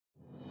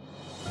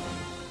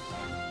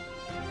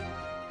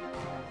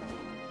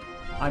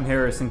I'm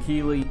Harrison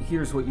Keeley.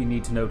 Here's what you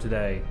need to know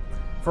today.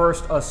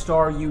 First, a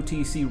star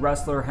UTC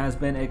wrestler has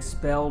been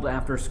expelled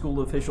after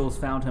school officials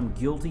found him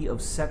guilty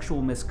of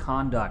sexual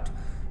misconduct.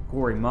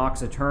 Corey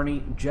Mock's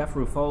attorney, Jeff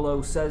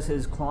Rufolo, says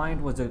his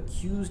client was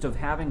accused of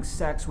having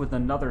sex with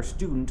another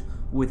student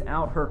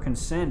without her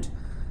consent.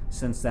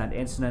 Since that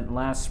incident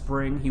last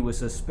spring, he was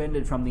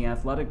suspended from the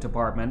athletic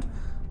department.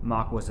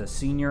 Mock was a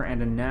senior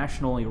and a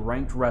nationally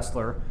ranked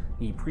wrestler.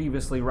 He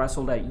previously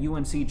wrestled at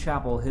UNC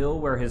Chapel Hill,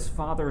 where his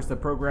father is the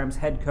program's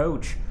head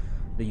coach.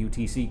 The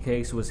UTC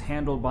case was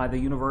handled by the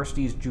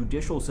university's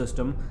judicial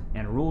system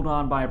and ruled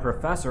on by a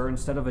professor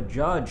instead of a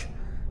judge.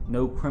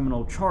 No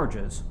criminal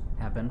charges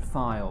have been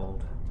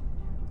filed.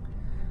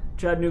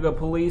 Chattanooga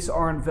police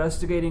are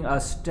investigating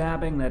a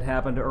stabbing that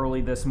happened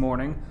early this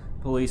morning.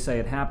 Police say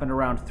it happened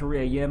around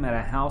 3 a.m. at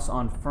a house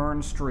on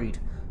Fern Street.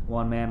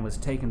 One man was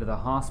taken to the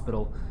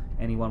hospital.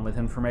 Anyone with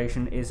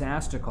information is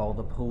asked to call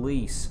the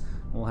police.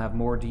 We'll have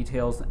more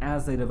details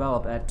as they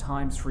develop at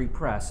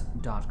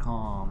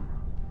timesfreepress.com.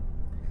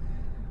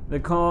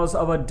 The cause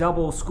of a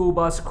double school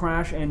bus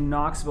crash in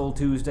Knoxville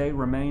Tuesday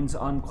remains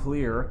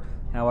unclear.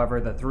 However,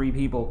 the 3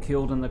 people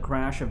killed in the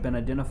crash have been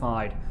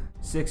identified.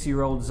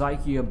 6-year-old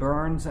Zykia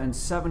Burns and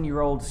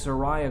 7-year-old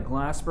Soraya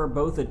Glasper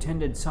both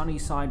attended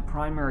Sunnyside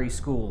Primary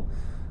School.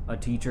 A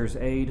teacher's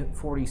aide,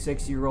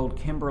 46-year-old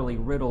Kimberly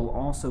Riddle,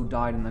 also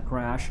died in the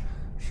crash.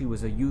 She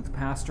was a youth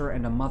pastor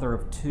and a mother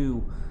of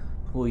 2.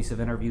 Police have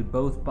interviewed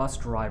both bus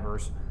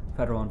drivers.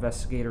 Federal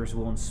investigators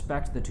will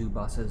inspect the 2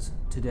 buses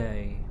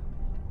today.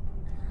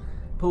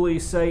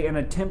 Police say an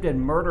attempted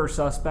murder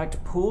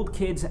suspect pulled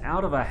kids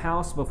out of a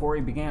house before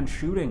he began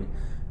shooting.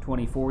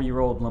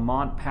 24-year-old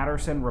Lamont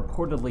Patterson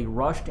reportedly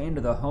rushed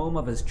into the home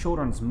of his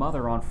children's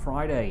mother on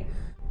Friday.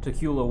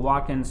 Tequila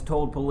Watkins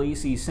told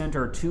police he sent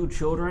her 2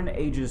 children,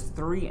 ages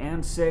 3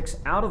 and 6,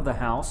 out of the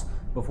house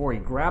before he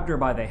grabbed her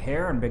by the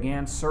hair and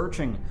began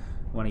searching.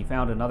 When he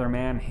found another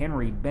man,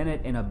 Henry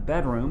Bennett, in a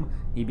bedroom,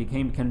 he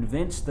became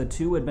convinced the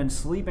 2 had been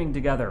sleeping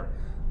together.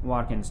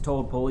 Watkins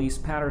told police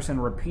Patterson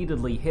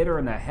repeatedly hit her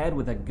in the head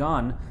with a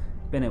gun.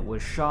 Bennett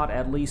was shot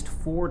at least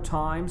 4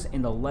 times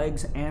in the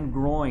legs and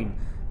groin.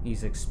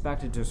 He's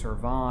expected to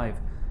survive.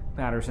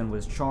 Patterson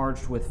was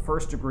charged with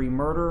first-degree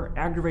murder,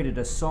 aggravated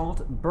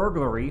assault,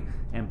 burglary,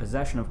 and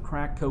possession of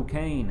crack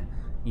cocaine.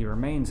 He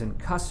remains in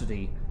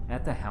custody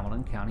at the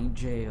Hamilton County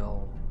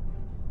Jail.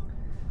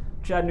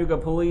 Chattanooga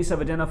police have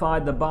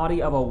identified the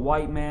body of a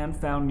white man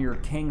found near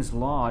King's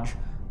Lodge.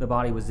 The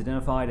body was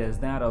identified as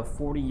that of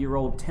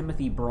 40-year-old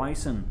Timothy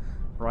Bryson.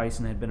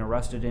 Bryson had been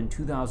arrested in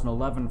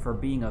 2011 for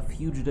being a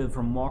fugitive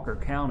from Walker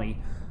County.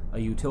 A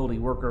utility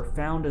worker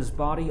found his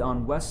body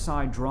on West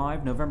Side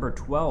Drive November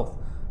 12th.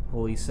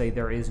 Police say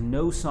there is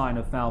no sign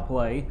of foul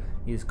play.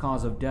 His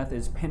cause of death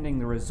is pending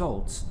the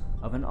results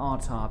of an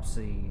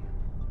autopsy.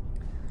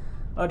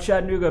 A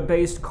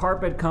Chattanooga-based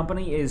carpet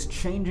company is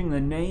changing the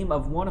name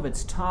of one of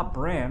its top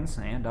brands,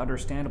 and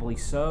understandably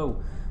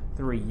so.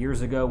 3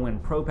 years ago,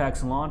 when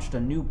Propex launched a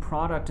new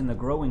product in the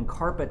growing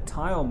carpet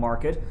tile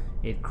market,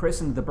 it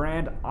christened the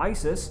brand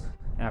Isis,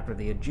 after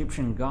the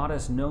Egyptian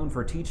goddess known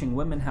for teaching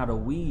women how to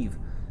weave.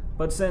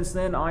 But since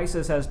then,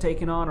 Isis has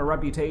taken on a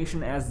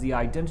reputation as the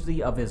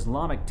identity of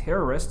Islamic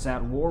terrorists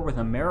at war with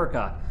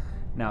America.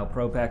 Now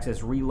Propex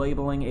is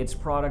relabeling its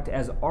product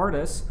as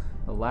Artis,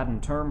 the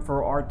Latin term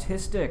for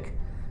artistic.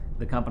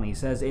 The company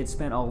says it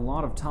spent a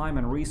lot of time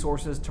and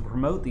resources to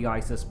promote the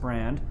Isis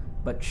brand,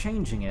 but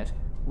changing it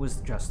was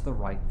just the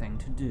right thing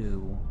to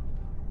do.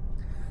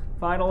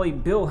 Finally,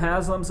 Bill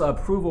Haslam's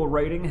approval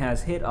rating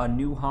has hit a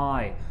new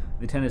high.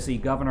 The Tennessee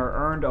governor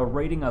earned a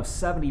rating of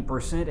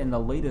 70% in the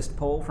latest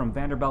poll from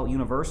Vanderbilt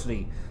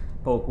University.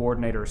 Poll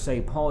coordinators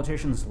say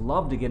politicians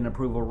love to get an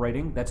approval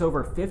rating that's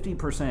over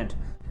 50%.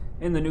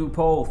 In the new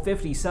poll,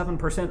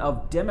 57%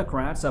 of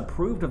Democrats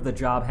approved of the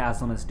job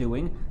Haslam is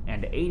doing,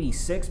 and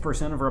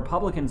 86% of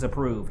Republicans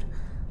approved.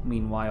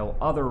 Meanwhile,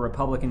 other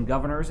Republican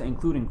governors,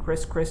 including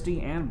Chris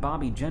Christie and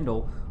Bobby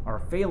Jindal, are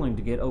failing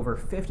to get over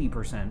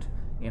 50%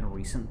 in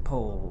recent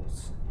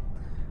polls.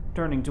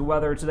 Turning to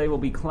weather, today will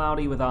be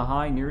cloudy with a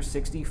high near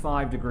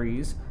 65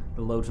 degrees.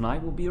 The low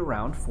tonight will be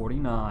around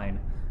 49.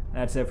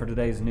 That's it for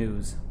today's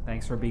news.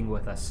 Thanks for being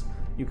with us.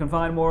 You can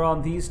find more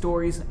on these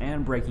stories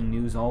and breaking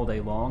news all day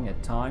long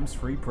at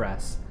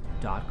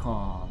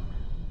timesfreepress.com.